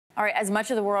All right, as much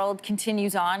of the world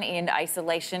continues on in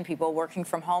isolation, people working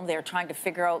from home, they're trying to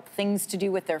figure out things to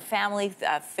do with their family,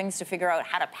 things to figure out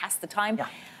how to pass the time. Yeah.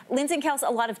 Lindsey and Kelsey,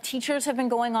 a lot of teachers have been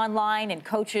going online and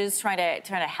coaches trying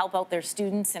to help out their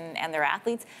students and their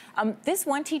athletes. This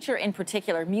one teacher in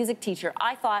particular, music teacher,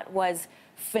 I thought was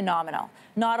phenomenal.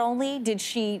 Not only did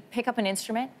she pick up an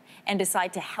instrument and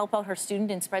decide to help out her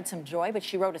student and spread some joy, but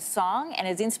she wrote a song, and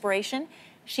as inspiration,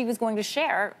 she was going to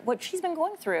share what she's been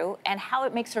going through and how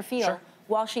it makes her feel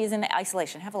while she is in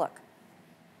isolation. Have a look.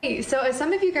 Hey, so as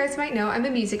some of you guys might know, I'm a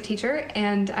music teacher,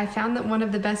 and I found that one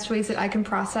of the best ways that I can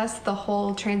process the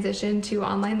whole transition to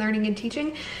online learning and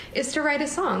teaching is to write a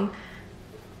song.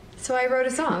 So I wrote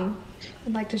a song.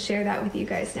 I'd like to share that with you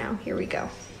guys now. Here we go.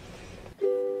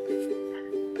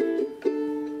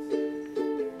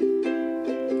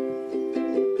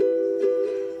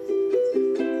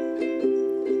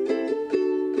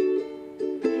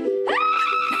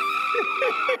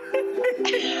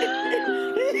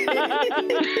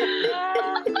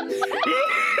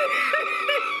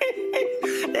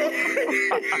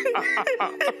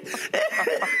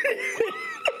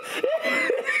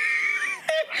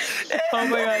 Oh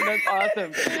my God, that's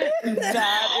awesome.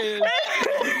 That is...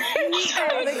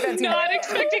 I was not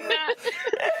expecting that.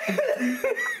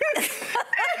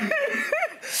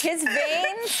 His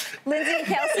veins, Lindsey and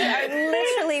Kelsey, are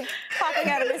literally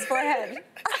popping out of his forehead.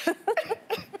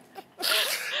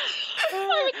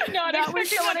 I was not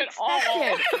expecting that at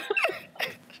all.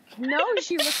 No,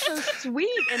 she was so sweet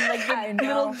and like the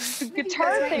little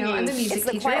guitar thing. I'm a music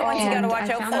teacher, and I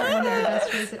found that one of the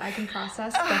best ways that I can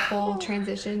process the whole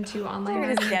transition to online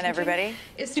learning again, everybody,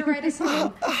 is to write a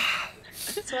song.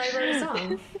 So I wrote a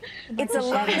song. It's a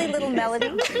lovely little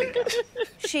melody.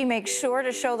 She makes sure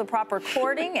to show the proper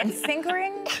chording and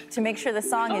fingering to make sure the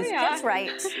song is just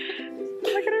right.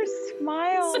 Look at her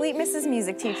smile. Sweet Mrs.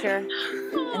 Music Teacher,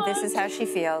 and this is how she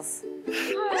feels.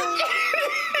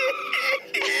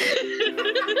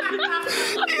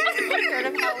 Sort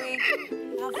of how we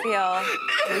feel.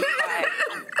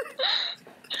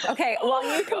 Okay, while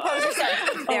you compose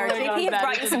yourself there, JP has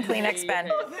brought you some Kleenex, Ben.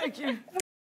 Thank you.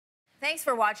 Thanks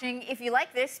for watching. If you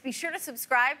like this, be sure to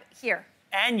subscribe here.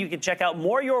 And you can check out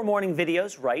more Your Morning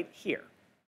videos right here.